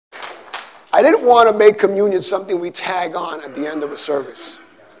I didn't want to make communion something we tag on at the end of a service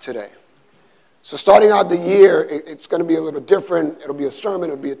today. So starting out the year, it's going to be a little different. It'll be a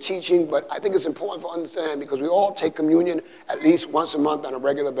sermon, it'll be a teaching, but I think it's important to understand because we all take communion at least once a month on a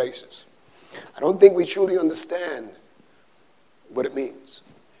regular basis. I don't think we truly understand what it means.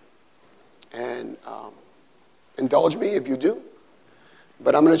 And indulge me if you do.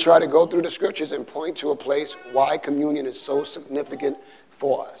 But I'm going to try to go through the scriptures and point to a place why communion is so significant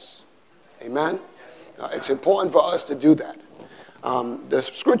for us. Amen? It's important for us to do that. The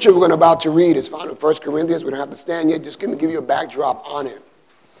scripture we're about to read is found in 1 Corinthians. We don't have to stand yet. Just going to give you a backdrop on it.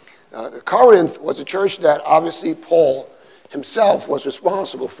 Corinth was a church that obviously Paul himself was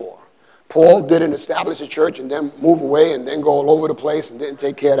responsible for. Paul didn't establish a church and then move away and then go all over the place and didn't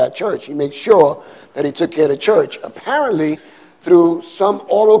take care of that church. He made sure that he took care of the church. Apparently, through some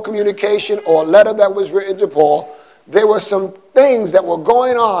oral communication or a letter that was written to Paul, there were some things that were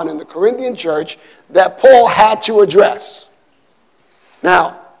going on in the Corinthian church that Paul had to address.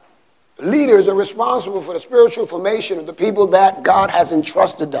 Now, leaders are responsible for the spiritual formation of the people that God has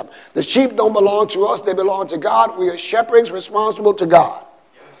entrusted them. The sheep don't belong to us, they belong to God. We are shepherds responsible to God.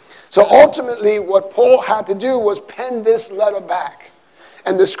 So ultimately, what Paul had to do was pen this letter back.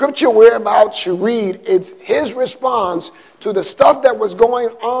 And the scripture we're about to read, it's his response to the stuff that was going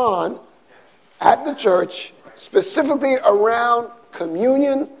on at the church, specifically around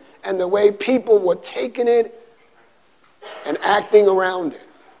communion and the way people were taking it and acting around it.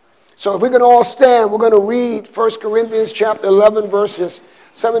 So if we can all stand, we're going to read 1 Corinthians chapter 11, verses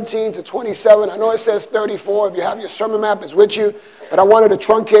 17 to 27. I know it says 34. If you have your sermon map, it's with you. But I wanted to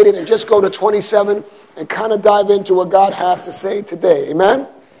truncate it and just go to 27 and kind of dive into what God has to say today. Amen?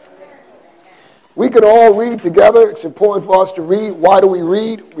 We can all read together. It's important for us to read. Why do we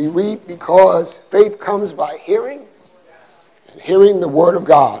read? We read because faith comes by hearing, and hearing the word of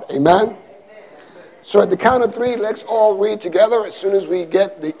God. Amen? So at the count of 3, let's all read together. As soon as we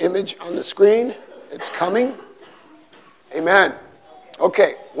get the image on the screen, it's coming. Amen.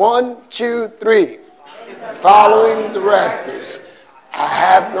 Okay, 1, 2, 3. Following directives, I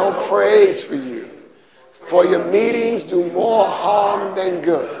have no praise for you, for your meetings do more harm than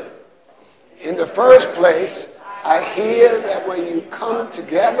good. In the first place, I hear that when you come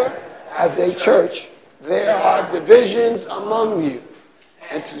together as a church, there are divisions among you,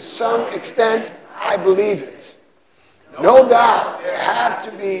 and to some extent, I believe it. No doubt there have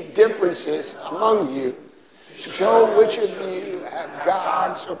to be differences among you to show which of you have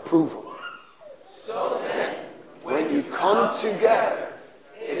God's approval. So then, when you come together,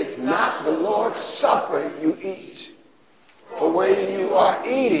 it is not the Lord's Supper you eat. For when you are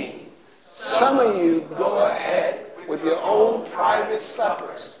eating, some of you go ahead with your own private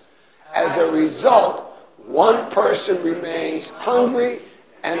suppers. As a result, one person remains hungry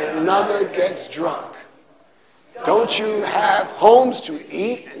and another gets drunk. Don't you have homes to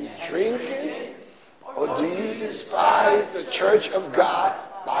eat and drink in? Or do you despise the church of God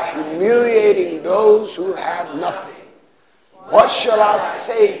by humiliating those who have nothing? What shall I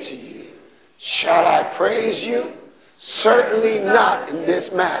say to you? Shall I praise you? Certainly not in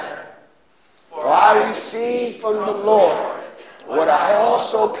this matter. For I received from the Lord what I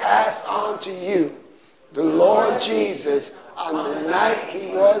also passed on to you. The Lord Jesus, on the night he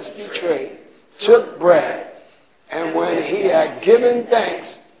was betrayed, took bread, and when he had given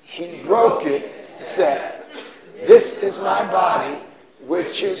thanks, he broke it and said, "This is my body,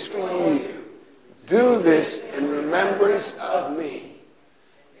 which is for you. Do this in remembrance of me."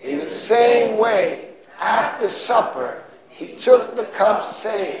 In the same way, after supper, he took the cup,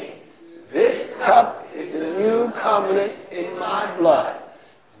 saying, "This cup is the new covenant in my blood.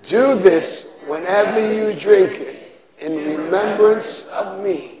 Do this whenever you drink it in remembrance of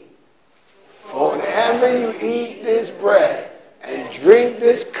me. For whenever you eat this bread and drink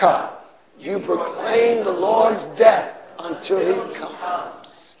this cup, you proclaim the Lord's death until he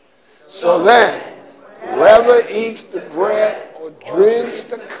comes. So then, whoever eats the bread or drinks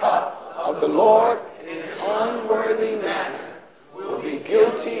the cup of the Lord in an unworthy manner will be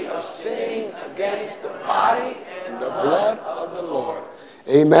guilty of sinning against the body and the blood of the Lord."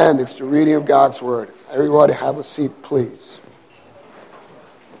 Amen. It's the reading of God's word. Everybody have a seat, please.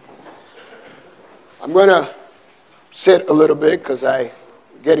 I'm going to sit a little bit because I'm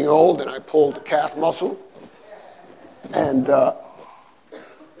getting old and I pulled the calf muscle. And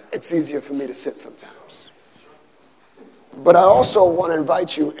it's easier for me to sit sometimes. But I also want to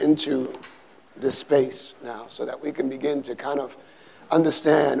invite you into this space now so that we can begin to kind of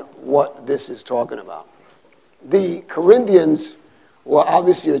understand what this is talking about. The Corinthians were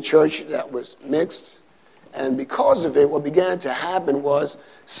obviously a church that was mixed And because of it, what began to happen was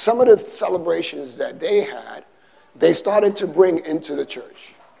some of the celebrations that they had, they started to bring into the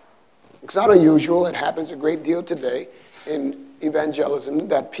church. It's not unusual. It happens a great deal today in evangelism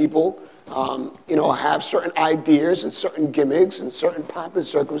that people, have certain ideas and certain gimmicks and certain pomp and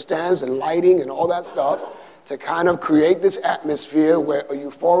circumstance and lighting and all that stuff to kind of create this atmosphere where a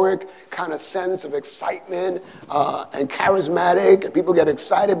euphoric kind of sense of excitement and charismatic, and people get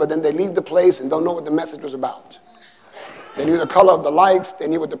excited, but then they leave the place and don't know what the message was about. They knew the color of the lights, they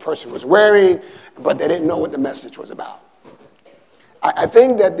knew what the person was wearing, but they didn't know what the message was about. I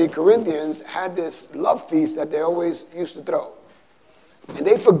think that the Corinthians had this love feast that they always used to throw. And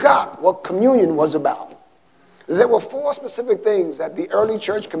they forgot what communion was about. There were 4 specific things that the early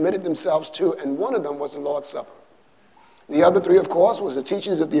church committed themselves to, and one of them was the Lord's Supper. The other 3, of course, was the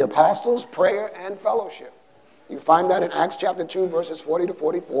teachings of the apostles, prayer, and fellowship. You find that in Acts chapter 2, verses 40 to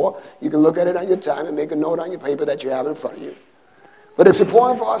 44. You can look at it on your time and make a note on your paper that you have in front of you. But it's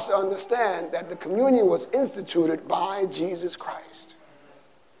important for us to understand that the communion was instituted by Jesus Christ.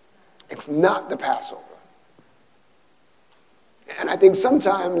 It's not the Passover. And I think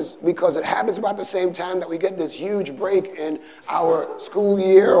sometimes, because it happens about the same time that we get this huge break in our school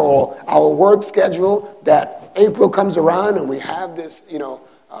year or our work schedule, that April comes around and we have this,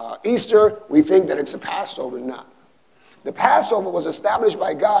 Easter, we think that it's a Passover. Not. The Passover was established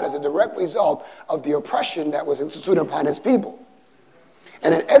by God as a direct result of the oppression that was instituted upon his people.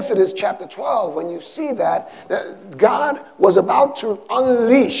 And in Exodus chapter 12, when you see that God was about to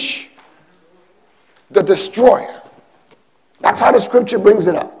unleash the destroyer. That's how the scripture brings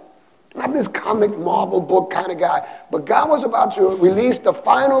it up. Not this comic Marvel book kind of guy, but God was about to release the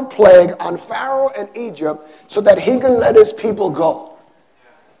final plague on Pharaoh and Egypt so that he can let his people go.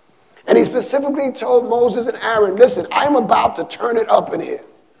 And he specifically told Moses and Aaron, listen, I'm about to turn it up in here.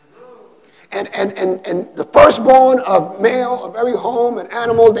 And the firstborn of male of every home and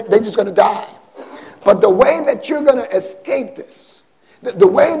animal, they're just going to die. But the way that you're going to escape this, the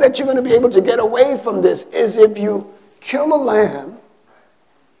way that you're going to be able to get away from this is if you kill a lamb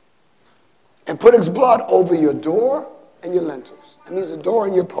and put its blood over your door and your lintels. That means the door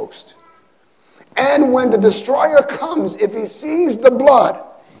and your post. And when the destroyer comes, if he sees the blood,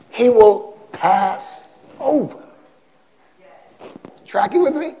 he will pass over. Tracking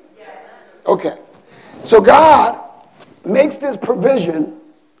with me? Okay. So God makes this provision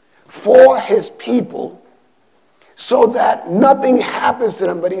for his people so that nothing happens to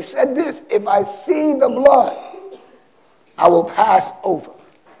them. But he said this, if I see the blood, I will pass over.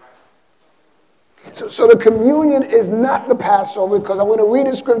 So the communion is not the Passover, because I want to read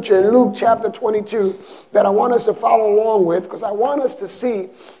a scripture in Luke chapter 22 that I want us to follow along with, because I want us to see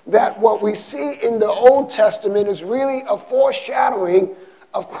that what we see in the Old Testament is really a foreshadowing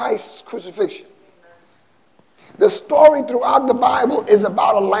of Christ's crucifixion. The story throughout the Bible is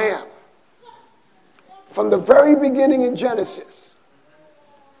about a lamb. From the very beginning in Genesis,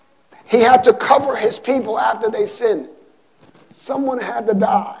 he had to cover his people after they sinned. Someone had to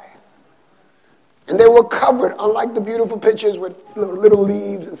die. And they were covered, unlike the beautiful pictures with little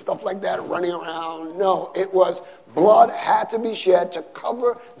leaves and stuff like that running around. No, it was blood had to be shed to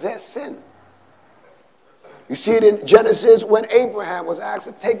cover their sin. You see it in Genesis when Abraham was asked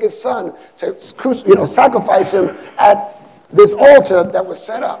to take his son to sacrifice him at this altar that was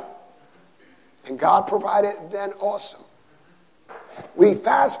set up. And God provided then also. We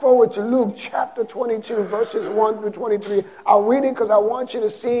fast forward to Luke chapter 22, verses 1 through 23. I'll read it because I want you to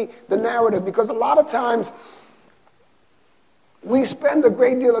see the narrative. Because a lot of times we spend a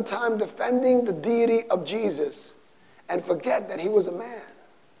great deal of time defending the deity of Jesus and forget that he was a man.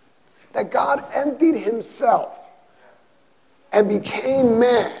 That God emptied himself and became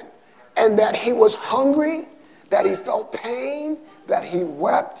man. And that he was hungry, that he felt pain, that he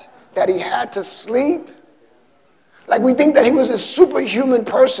wept, that he had to sleep. Like we think that he was a superhuman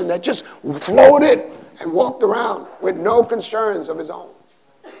person that just floated and walked around with no concerns of his own.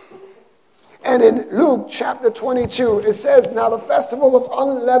 And in Luke chapter 22, it says, now the festival of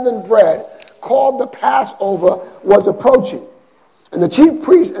unleavened bread, called the Passover, was approaching. And the chief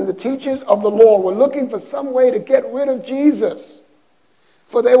priests and the teachers of the law were looking for some way to get rid of Jesus,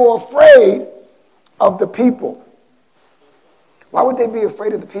 for they were afraid of the people. Why would they be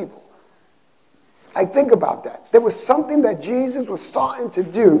afraid of the people? Like, think about that. There was something that Jesus was starting to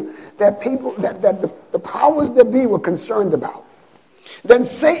do that people, that the powers that be were concerned about. Then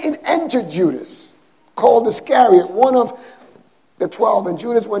Satan entered Judas, called Iscariot, one of the 12. And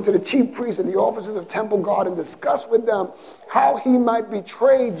Judas went to the chief priests and the officers of temple guard and discussed with them how he might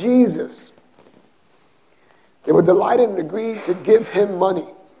betray Jesus. They were delighted and agreed to give him money.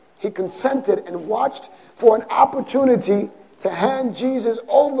 he consented and watched for an opportunity to hand Jesus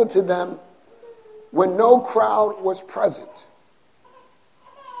over to them when no crowd was present.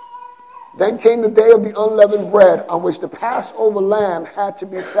 Then came the day of the unleavened bread, on which the Passover lamb had to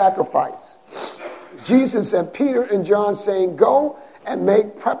be sacrificed. Jesus sent Peter and John, saying, "Go and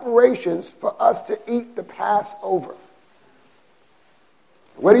make preparations for us to eat the Passover."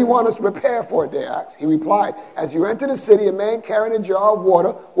 "What do you want us to prepare for it?" they asked. He replied, "As you enter the city, a man carrying a jar of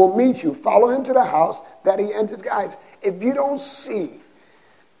water will meet you. Follow him to the house that he enters." Guys, if you don't see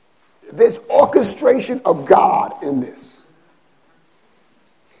this orchestration of God in this,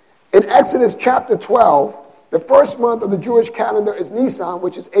 in Exodus chapter 12, the first month of the Jewish calendar is Nisan,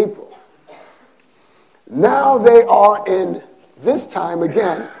 which is April. Now they are in this time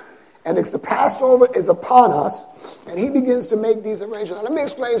again, and it's the Passover is upon us, and he begins to make these arrangements. Now let me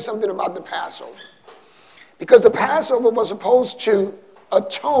explain something about the Passover. Because the Passover was supposed to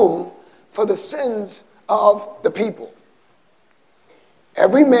atone for the sins of the people.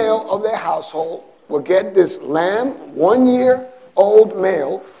 Every male of their household will get this lamb, 1-year-old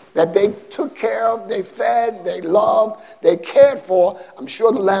male, that they took care of, they fed, they loved, they cared for. I'm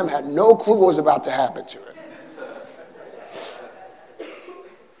sure the lamb had no clue what was about to happen to it.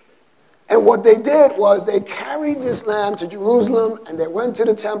 And what they did was they carried this lamb to Jerusalem, and they went to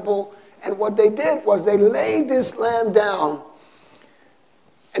the temple, and what they did was they laid this lamb down.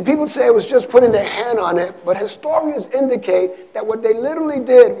 And people say it was just putting their hand on it, but historians indicate that what they literally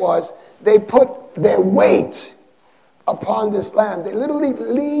did was they put their weight upon this lamb. They literally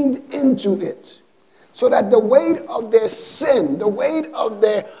leaned into it so that the weight of their sin, the weight of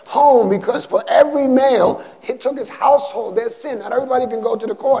their home, because for every male, he took his household, their sin. Not everybody can go to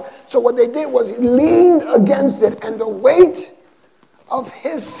the court. So what they did was he leaned against it, and the weight of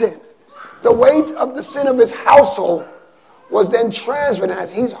his sin, the weight of the sin of his household, was then transferred.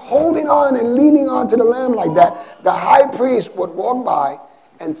 As he's holding on and leaning onto the lamb like that, the high priest would walk by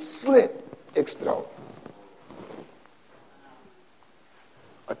and slit its throat.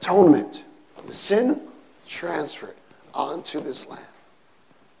 Atonement. The sin transferred onto this lamb.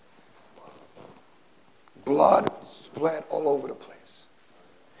 Blood splattered all over the place.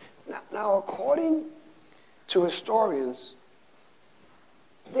 Now, according to historians,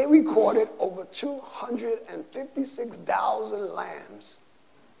 they recorded over 256,000 lambs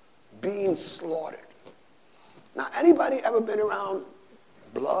being slaughtered. Now, anybody ever been around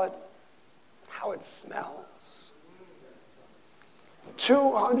blood? How it smells?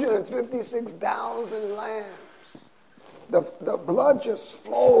 256,000 lambs. The blood just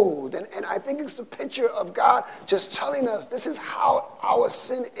flowed. And I think it's the picture of God just telling us this is how our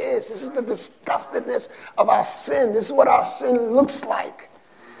sin is. This is the disgustedness of our sin. This is what our sin looks like.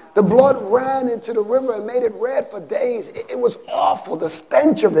 The blood ran into the river and made it red for days. It was awful, the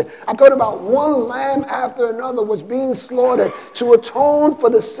stench of it. I'm talking about one lamb after another was being slaughtered to atone for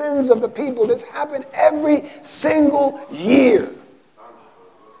the sins of the people. This happened every single year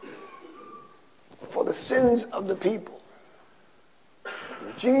for the sins of the people.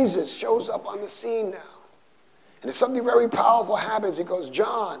 Jesus shows up on the scene now. And something very powerful happens because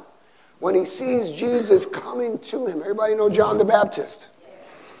John, when he sees Jesus coming to him, everybody know John the Baptist.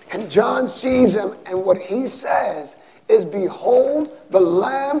 And John sees him, and what he says is, "Behold the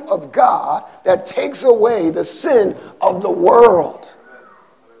Lamb of God that takes away the sin of the world."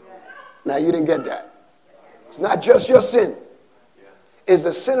 Now, you didn't get that. It's not just your sin. It's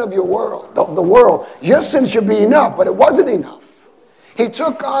the sin of your world, the world. Your sin should be enough, but it wasn't enough. He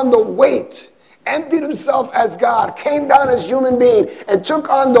took on the weight, emptied himself as God, came down as human being, and took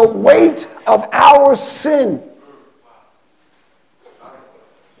on the weight of our sin.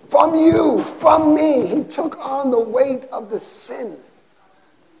 From you, from me, he took on the weight of the sin.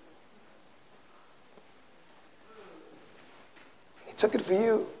 He took it for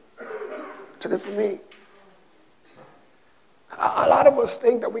you. He took it for me. A lot of us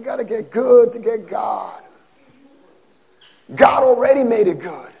think that we got to get good to get God. God already made it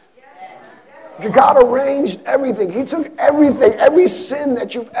good. God arranged everything. He took everything, every sin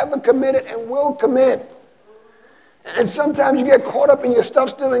that you've ever committed and will commit. And sometimes you get caught up in your stuff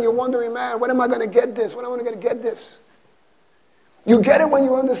still and you're wondering, man, when am I going to get this? When am I going to get this? You get it when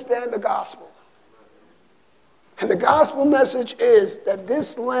you understand the gospel. And the gospel message is that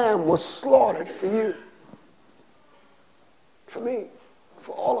this lamb was slaughtered for you. For me.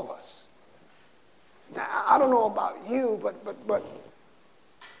 For all of us. Now, I don't know about you, but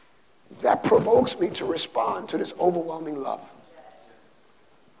that provokes me to respond to this overwhelming love.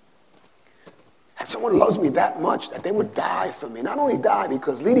 And someone loves me that much that they would die for me. Not only die,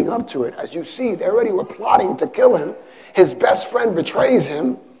 because leading up to it, as you see, they already were plotting to kill him. His best friend betrays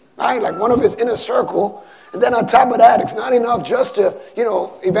him. right? Like one of his inner circle. And then on top of that, it's not enough just to,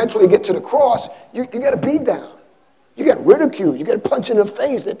 eventually get to the cross. You get a beat down. You get ridiculed. You get a punch in the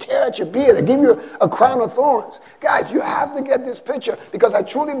face. They tear at your beard. They give you a crown of thorns. Guys, you have to get this picture because I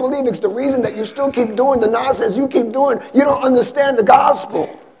truly believe it's the reason that you still keep doing the nonsense you keep doing. You don't understand the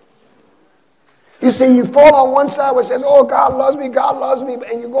gospel. You see, you fall on one side where it says, oh, God loves me,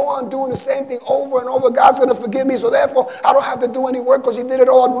 and you go on doing the same thing over and over. God's going to forgive me, so therefore I don't have to do any work because he did it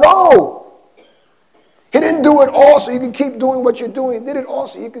all. No! He didn't do it all so you can keep doing what you're doing. He did it all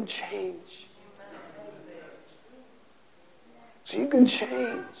so you can change. So you can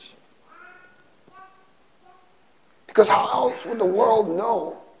change. Because how else would the world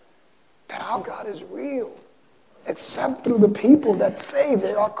know that our God is real? Except through the people that say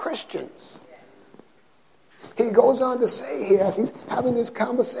they are Christians. He goes on to say here, as he's having this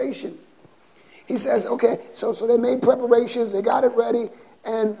conversation, he says, okay, so they made preparations, they got it ready,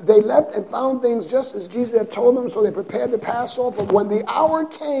 and they left and found things just as Jesus had told them, so they prepared the Passover. When the hour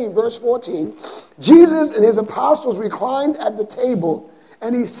came, verse 14, Jesus and his apostles reclined at the table,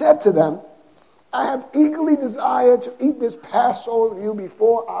 and he said to them, I have eagerly desired to eat this Passover with you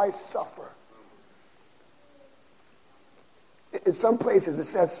before I suffer. In some places it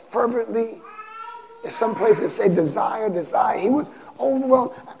says fervently. In some places say desire. He was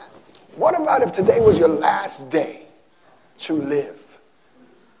overwhelmed. What about if today was your last day to live?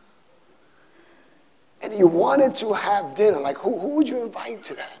 And you wanted to have dinner. Like, who would you invite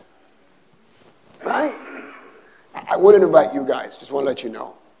to that? Right? I wouldn't invite you guys. Just want to let you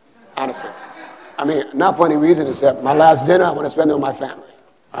know. Honestly. I mean, not for any reason except my last dinner, I want to spend it with my family.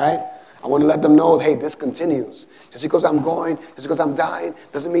 All right? I want to let them know, hey, this continues. Just because I'm going, just because I'm dying,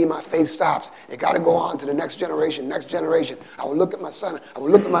 doesn't mean my faith stops. It got to go on to the next generation. I would look at my son. I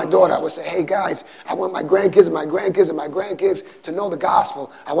would look at my daughter. I would say, hey, guys, I want my grandkids and my grandkids and my grandkids to know the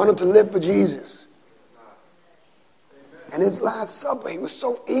gospel. I want them to live for Jesus. And his last supper, he was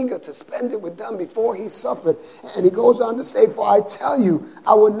so eager to spend it with them before he suffered. And he goes on to say, for I tell you,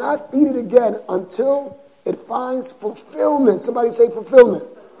 I will not eat it again until it finds fulfillment. Somebody say fulfillment.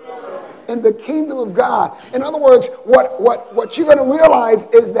 In the kingdom of God. In other words, what you're going to realize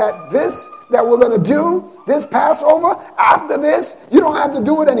is that this that we're going to do, this Passover, after this, you don't have to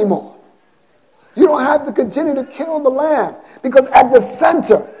do it anymore. You don't have to continue to kill the lamb. Because at the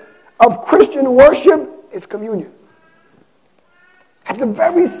center of Christian worship is communion. At the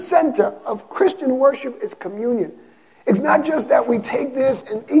very center of Christian worship is communion. It's not just that we take this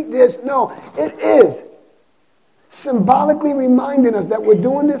and eat this. No, it is symbolically reminding us that we're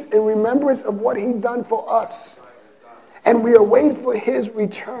doing this in remembrance of what he done for us. And we await for his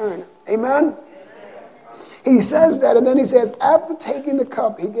return. Amen? He says that, and then he says, after taking the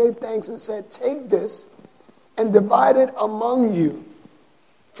cup, he gave thanks and said, take this and divide it among you.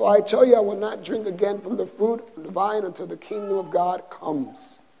 For I tell you, I will not drink again from the fruit of the vine until the kingdom of God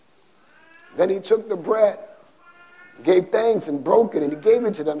comes. Then he took the bread, gave thanks and broke it, and he gave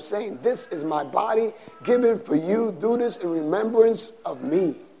it to them, saying, this is my body given for you. Do this in remembrance of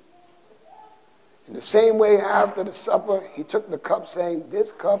me. In the same way, after the supper, he took the cup, saying,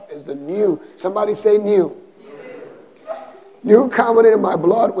 this cup is the new. Somebody say new. New covenant in my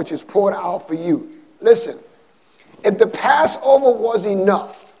blood, which is poured out for you. Listen, if the Passover was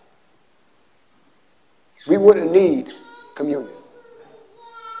enough, we wouldn't need communion.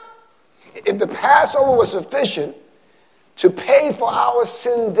 If the Passover was sufficient to pay for our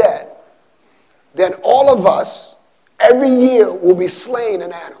sin debt, then all of us, every year, will be slain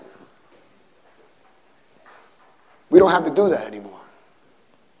an animal. We don't have to do that anymore.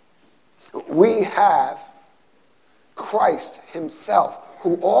 We have Christ himself,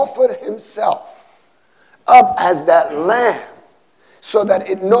 who offered himself up as that lamb so that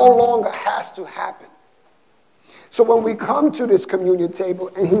it no longer has to happen. So when we come to this communion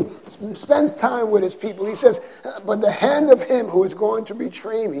table and he spends time with his people, he says, but the hand of him who is going to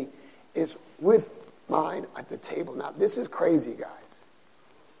betray me is with mine at the table. Now, this is crazy, guys.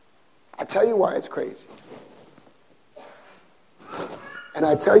 I tell you why it's crazy. And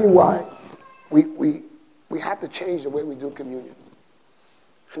I tell you why we have to change the way we do communion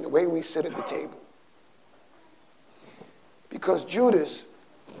and the way we sit at the table. Because Judas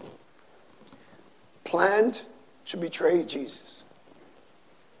planned to betray Jesus.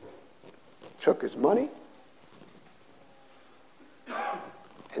 Took his money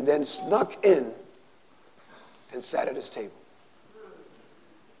and then snuck in and sat at his table.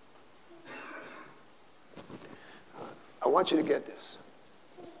 I want you to get this.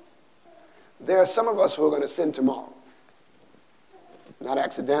 There are some of us who are going to sin tomorrow. Not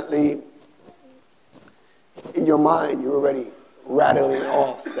accidentally. In your mind, you're already rattling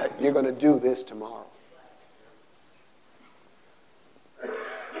off that you're going to do this tomorrow.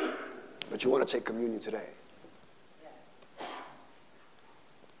 But you want to take communion today.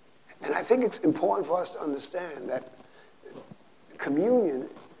 And I think it's important for us to understand that communion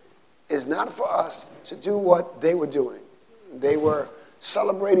is not for us to do what they were doing. They were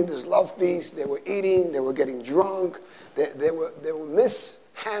celebrating this love feast. They were eating. They were getting drunk. They were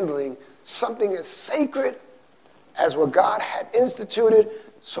mishandling something as sacred as what God had instituted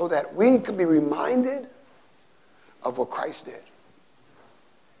so that we could be reminded of what Christ did.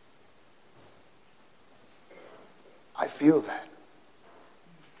 I feel that.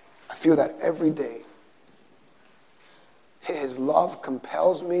 I feel that every day. His love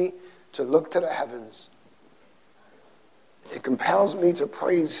compels me to look to the heavens. It compels me to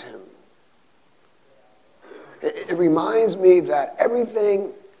praise him. It reminds me that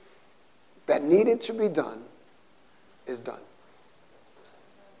everything that needed to be done is done.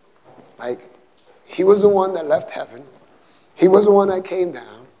 Like, he was the one that left heaven. He was the one that came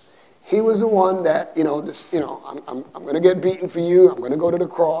down. He was the one that, I'm going to get beaten for you. I'm going to go to the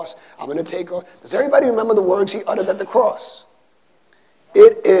cross. I'm going to take. Does everybody remember the words he uttered at the cross?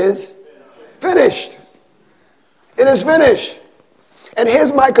 It is finished. It is finished. And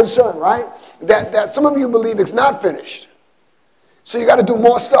here's my concern, right? That some of you believe it's not finished. So you got to do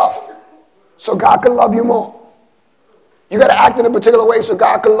more stuff so God can love you more. You got to act in a particular way so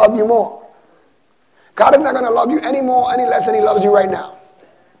God can love you more. God is not going to love you any more, any less than he loves you right now.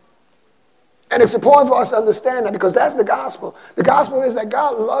 And it's important for us to understand that because that's the gospel. The gospel is that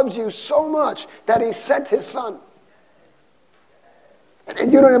God loves you so much that he sent his son.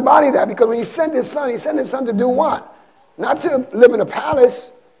 And you don't embody that because when he sent his son to do what? Not to live in a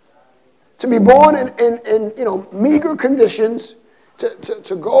palace, to be born in meager conditions,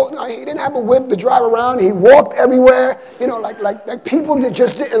 to go. No, he didn't have a whip to drive around. He walked everywhere. Like people that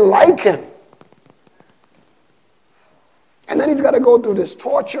just didn't like him. And then he's got to go through this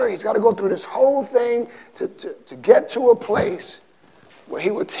torture. He's got to go through this whole thing to get to a place where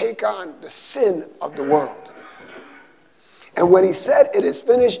he would take on the sin of the world. And when he said, it is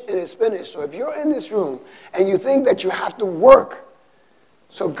finished, it is finished. So if you're in this room and you think that you have to work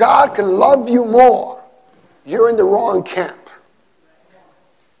so God can love you more, you're in the wrong camp.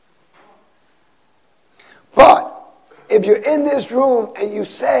 But if you're in this room and you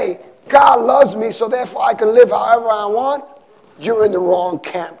say, God loves me, so therefore I can live however I want, you're in the wrong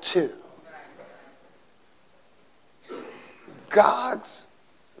camp too. God's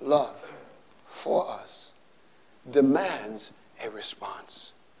love for us demands a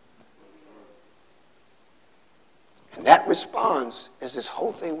response. And that response is this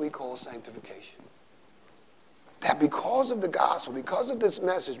whole thing we call sanctification. That because of the gospel, because of this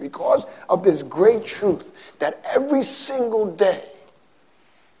message, because of this great truth, that every single day,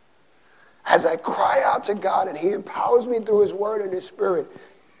 as I cry out to God and he empowers me through his word and his spirit,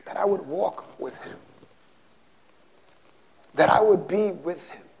 that I would walk with him. That I would be with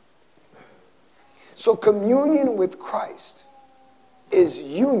him. So communion with Christ is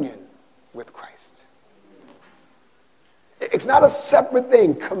union with Christ. It's not a separate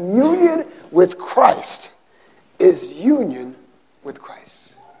thing. Communion with Christ is union with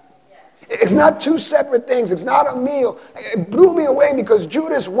Christ. It's not two separate things. It's not a meal. It blew me away because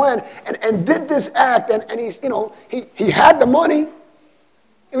Judas went and did this act, and he had the money.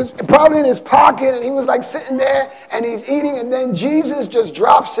 It was probably in his pocket, and he was like sitting there, and he's eating, and then Jesus just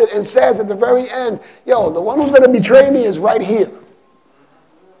drops it and says at the very end, yo, the one who's going to betray me is right here.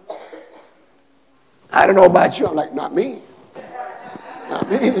 I don't know about you. I'm like, not me.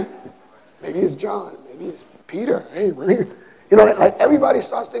 Not me. Maybe it's John. Maybe it's Peter. Hey, like everybody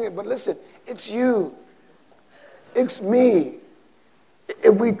starts thinking, but listen, it's you. It's me.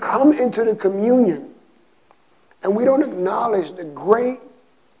 If we come into the communion and we don't acknowledge the great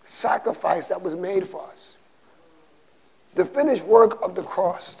sacrifice that was made for us, the finished work of the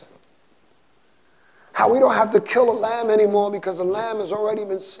cross, how we don't have to kill a lamb anymore because the lamb has already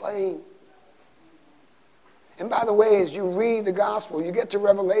been slain. And by the way, as you read the gospel, you get to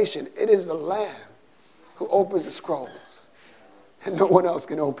Revelation, it is the lamb who opens the scrolls and no one else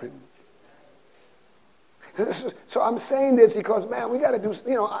can open. So I'm saying this because, man, we got to do,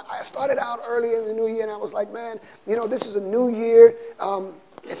 I started out early in the new year and I was like, man, this is a new year.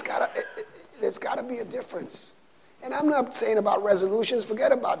 There's got to be a difference. And I'm not saying about resolutions.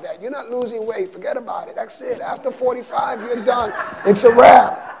 Forget about that. You're not losing weight. Forget about it. That's it. After 45, you're done. It's a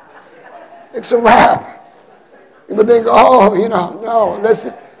wrap. It's a wrap. People think, no,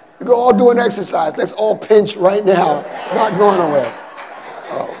 listen. We go all do an exercise. Let's all pinch right now. It's not going nowhere.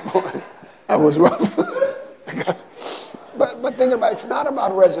 Oh, boy. That was rough. But think about it, it's not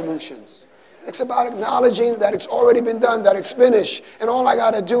about resolutions. It's about acknowledging that it's already been done, that it's finished. And all I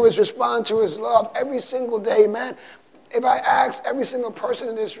got to do is respond to his love every single day, man. If I ask every single person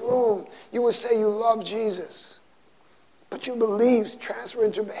in this room, you would say you love Jesus. But your beliefs transfer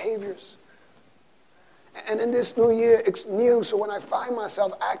into behaviors. And in this new year, it's new. So when I find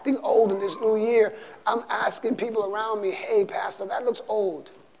myself acting old in this new year, I'm asking people around me, hey, Pastor, that looks old.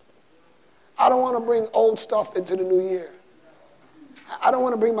 I don't want to bring old stuff into the new year. I don't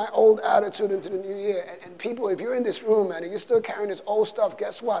want to bring my old attitude into the new year. And people, if you're in this room, man, and you're still carrying this old stuff,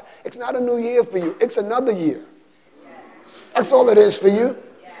 guess what? It's not a new year for you. It's another year. That's all it is for you.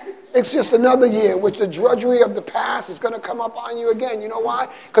 It's just another year in which the drudgery of the past is going to come up on you again. You know why?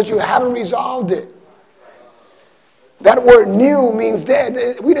 Because you haven't resolved it. That word new means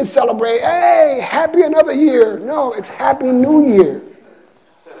dead. We didn't celebrate, hey, happy another year. No, it's happy new year.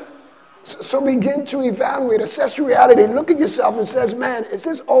 So begin to evaluate, assess your reality, look at yourself and says, man, is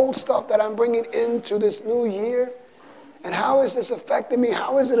this old stuff that I'm bringing into this new year? And how is this affecting me?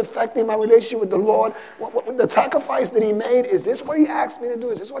 How is it affecting my relationship with the Lord? The sacrifice that he made, is this what he asked me to do?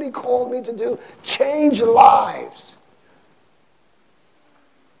 Is this what he called me to do? Change lives.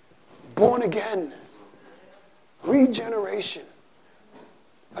 Born again. Regeneration.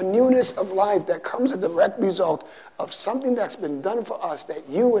 A newness of life that comes as a direct result of something that's been done for us that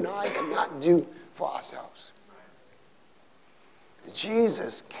you and I cannot do for ourselves.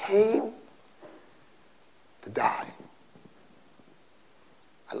 Jesus came to die.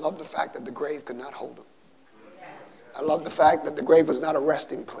 I love the fact that the grave could not hold him. I love the fact that the grave was not a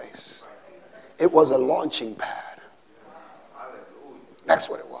resting place. It was a launching pad. That's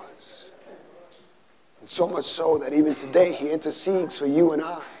what it was. And so much so that even today he intercedes for you and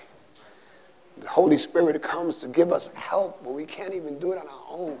I. The Holy Spirit comes to give us help when we can't even do it on our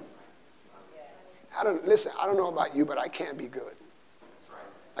own. I don't know about you, but I can't be good.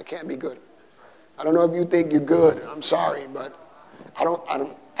 I can't be good. I don't know if you think you're good. I'm sorry, but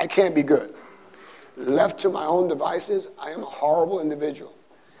I can't be good. Left to my own devices, I am a horrible individual.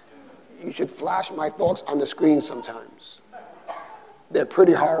 You should flash my thoughts on the screen sometimes. They're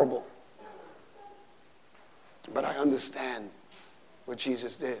pretty horrible. But I understand what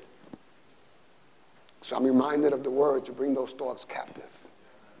Jesus did. So I'm reminded of the word to bring those thoughts captive.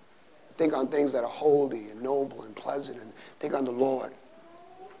 Think on things that are holy and noble and pleasant, and think on the Lord.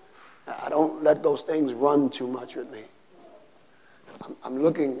 I don't let those things run too much with me. I'm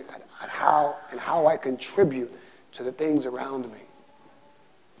looking at how I contribute to the things around me.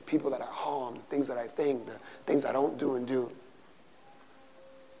 People that I harm, the things that I think, the things I don't do and do.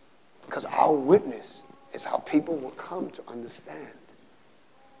 Because our witness is how people will come to understand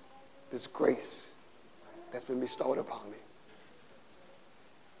this grace that's been bestowed upon me.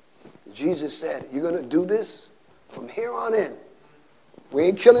 Jesus said, you're going to do this from here on in. We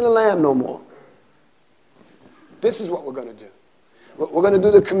ain't killing the lamb no more. This is what we're going to do. We're going to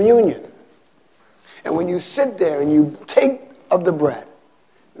do the communion. And when you sit there and you take of the bread,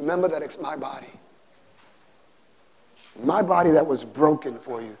 remember that it's my body. My body that was broken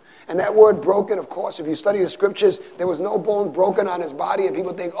for you. And that word broken, of course, if you study the scriptures, there was no bone broken on his body. And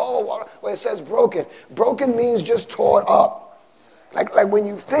people think, oh, well, it says broken. Broken means just torn up. Like when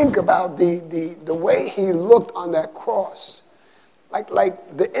you think about the way he looked on that cross. Like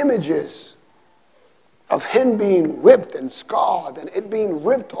the images of him being whipped and scarred and it being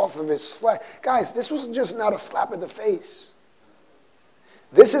ripped off of his flesh. Guys, this was just not a slap in the face.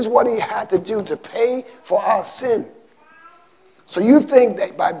 This is what he had to do to pay for our sin. So you think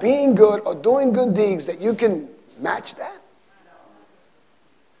that by being good or doing good deeds that you can match that?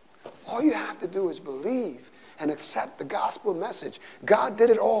 All you have to do is believe and accept the gospel message. God did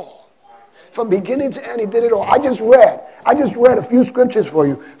it all. From beginning to end, he did it all. I just read a few scriptures for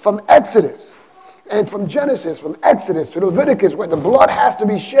you from Exodus and from Genesis, from Exodus to Leviticus, where the blood has to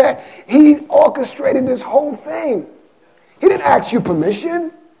be shed. He orchestrated this whole thing. He didn't ask you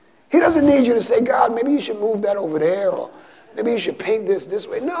permission. He doesn't need you to say, God, maybe you should move that over there, or maybe you should paint this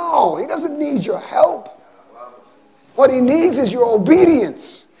way. No, he doesn't need your help. What he needs is your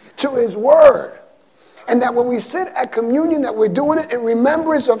obedience to his word. And that when we sit at communion, that we're doing it in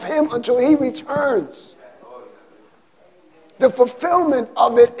remembrance of him until he returns. The fulfillment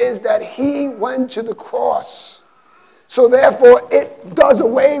of it is that he went to the cross. So therefore, it does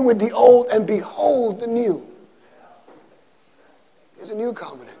away with the old and behold the new. There's a new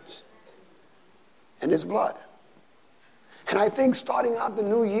covenant in his blood. And I think starting out the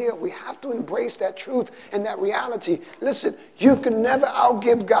new year, we have to embrace that truth and that reality. Listen, you can never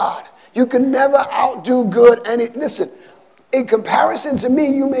outgive God. You can never outdo good. And listen, in comparison to me,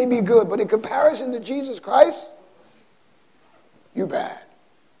 you may be good. But in comparison to Jesus Christ, You bad.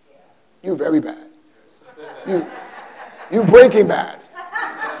 You very bad. You Breaking Bad.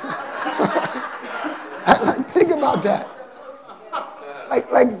 Think about that.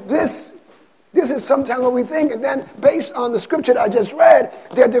 Like this is sometimes what we think. And then based on the scripture that I just read,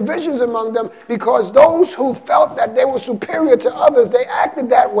 there are divisions among them because those who felt that they were superior to others, they acted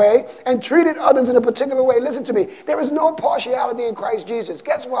that way and treated others in a particular way. Listen to me. There is no partiality in Christ Jesus.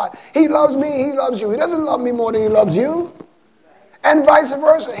 Guess what? He loves me, he loves you. He doesn't love me more than he loves you. And vice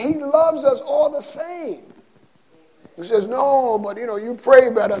versa. He loves us all the same. He says, no, but you pray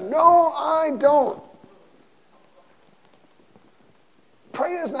better. No, I don't.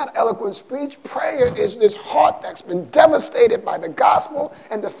 Prayer is not eloquent speech. Prayer is this heart that's been devastated by the gospel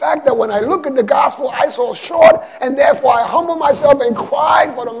and the fact that when I look at the gospel, I fall short, and therefore I humble myself and cry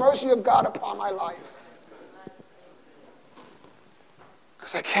for the mercy of God upon my life.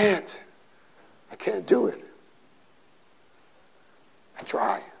 Because I can't do it. I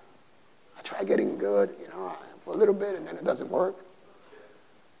try getting good, for a little bit, and then it doesn't work.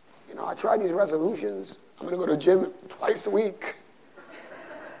 I try these resolutions. I'm going to go to the gym twice a week.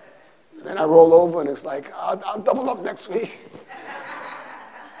 And then I roll over, and it's like, I'll double up next week.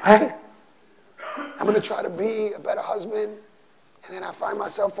 Right? I'm going to try to be a better husband. And then I find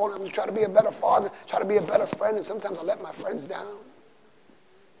myself falling. I'm going to try to be a better father, try to be a better friend, and sometimes I let my friends down.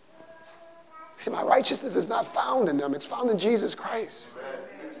 See, my righteousness is not found in them. It's found in Jesus Christ.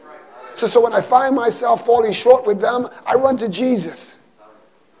 So when I find myself falling short with them, I run to Jesus.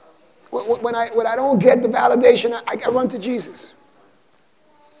 When I don't get the validation, I run to Jesus.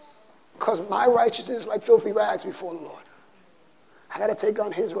 Because my righteousness is like filthy rags before the Lord. I got to take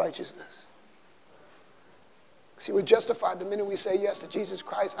on his righteousness. See, we're justified the minute we say yes to Jesus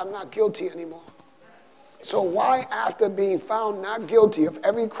Christ. I'm not guilty anymore. So why, after being found not guilty of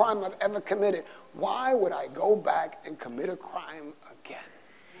every crime I've ever committed, why would I go back and commit a crime again?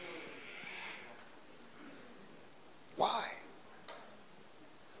 Why?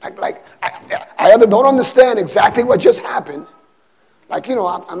 I either don't understand exactly what just happened.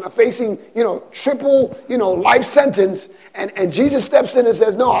 I'm facing, triple, life sentence, and Jesus steps in and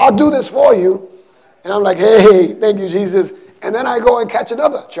says, no, I'll do this for you. And I'm like, hey, thank you, Jesus. And then I go and catch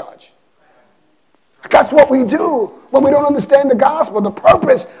another charge. That's what we do when we don't understand the gospel. The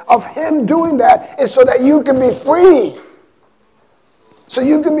purpose of him doing that is so that you can be free. So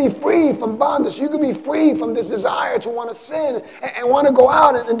you can be free from bondage. You can be free from this desire to want to sin and want to go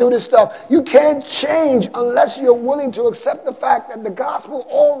out and do this stuff. You can't change unless you're willing to accept the fact that the gospel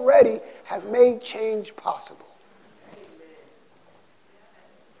already has made change possible.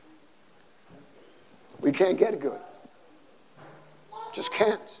 We can't get good. Just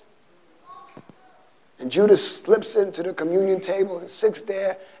can't. And Judas slips into the communion table and sits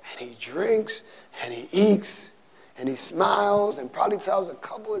there and he drinks and he eats. And he smiles and probably tells a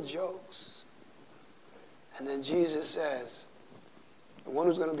couple of jokes. And then Jesus says, the one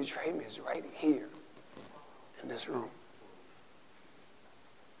who's going to betray me is right here in this room.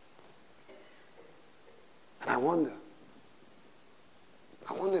 And I wonder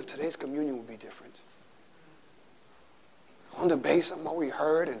if today's communion will be different. I wonder, based on what we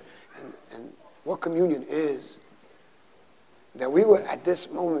heard and what communion is, that we would at this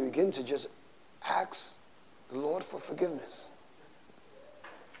moment begin to just ask the Lord for forgiveness.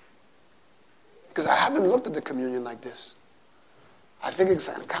 Because I haven't looked at the communion like this. I think it's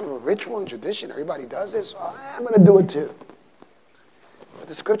kind of a ritual and tradition. Everybody does it, so I'm going to do it too. But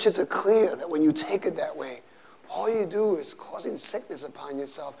the scriptures are clear that when you take it that way, all you do is causing sickness upon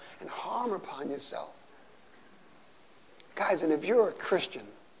yourself and harm upon yourself. Guys, and if you're a Christian,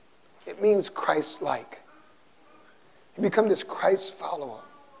 it means Christ-like. You become this Christ follower.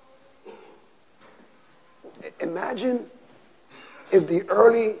 Imagine if the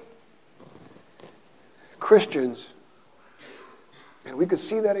early Christians, and we could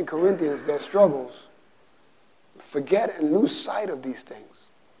see that in Corinthians, their struggles, forget and lose sight of these things.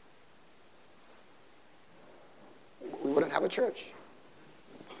 We wouldn't have a church.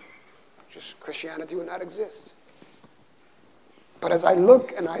 Just Christianity would not exist. But as I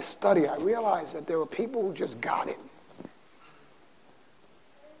look and I study, I realize that there were people who just got it.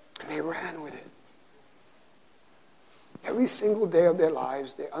 And they ran with it. Every single day of their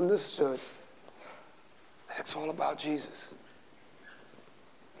lives, they understood that it's all about Jesus.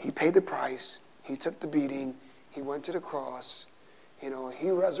 He paid the price. He took the beating. He went to the cross. He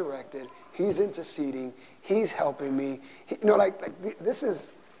resurrected. He's interceding. He's helping me. This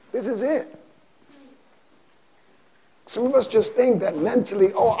is it. Some of us just think that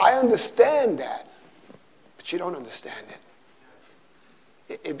mentally, I understand that. But you don't understand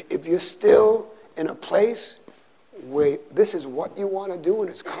it. If you're still in a place where this is what you want to do and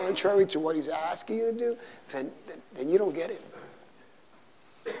it's contrary to what he's asking you to do, then you don't get it.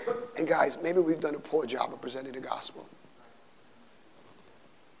 And guys, maybe we've done a poor job of presenting the gospel.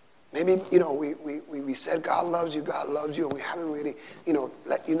 Maybe, we said God loves you, and we haven't really,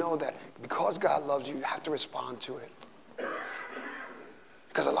 let you know that because God loves you, you have to respond to it.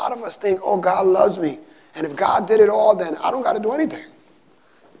 Because a lot of us think, oh, God loves me, and if God did it all, then I don't got to do anything.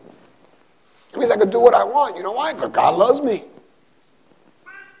 It means I can do what I want. You know why? Because God loves me.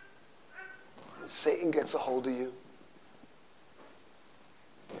 And Satan gets a hold of you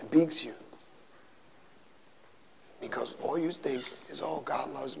and beats you. Because all you think is, oh,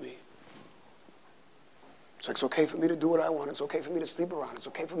 God loves me. So it's okay for me to do what I want. It's okay for me to sleep around. It's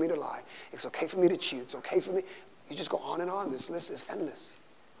okay for me to lie. It's okay for me to cheat. It's okay for me. You just go on and on. This list is endless.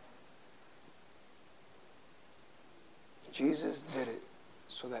 Jesus did it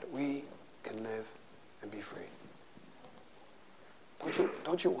so that we can live and be free.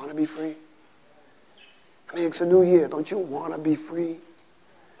 Don't you want to be free? I mean, it's a new year. Don't you want to be free?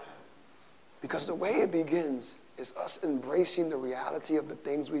 Because the way it begins is us embracing the reality of the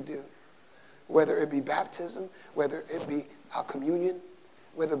things we do. Whether it be baptism, whether it be our communion,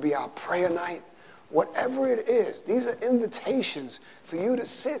 whether it be our prayer night, whatever it is, these are invitations for you to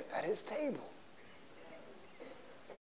sit at his table.